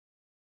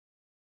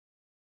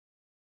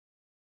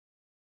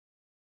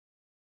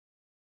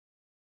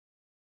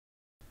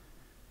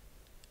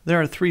There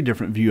are 3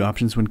 different view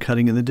options when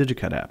cutting in the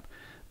DigiCut app.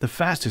 The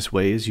fastest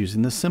way is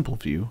using the simple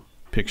view,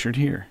 pictured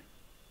here.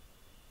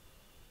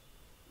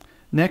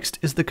 Next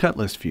is the cut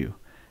list view.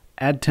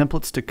 Add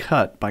templates to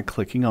cut by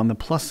clicking on the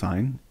plus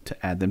sign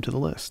to add them to the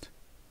list.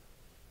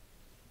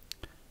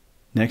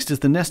 Next is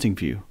the nesting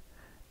view.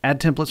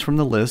 Add templates from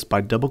the list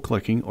by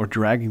double-clicking or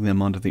dragging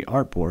them onto the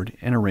artboard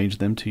and arrange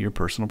them to your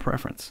personal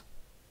preference.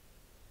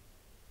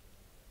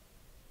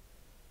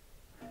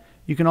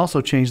 You can also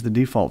change the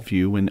default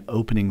view when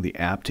opening the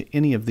app to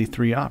any of the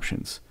 3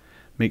 options.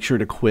 Make sure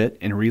to quit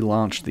and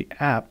relaunch the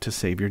app to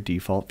save your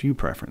default view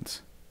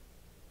preference.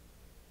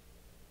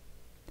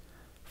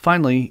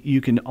 Finally,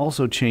 you can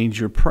also change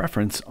your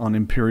preference on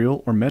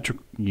imperial or metric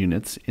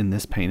units in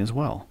this pane as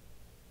well.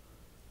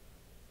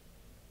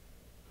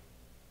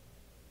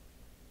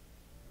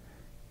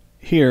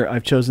 Here,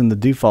 I've chosen the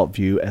default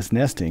view as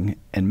nesting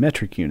and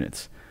metric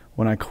units.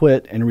 When I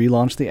quit and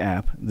relaunch the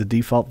app, the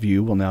default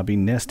view will now be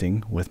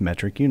nesting with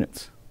metric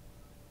units.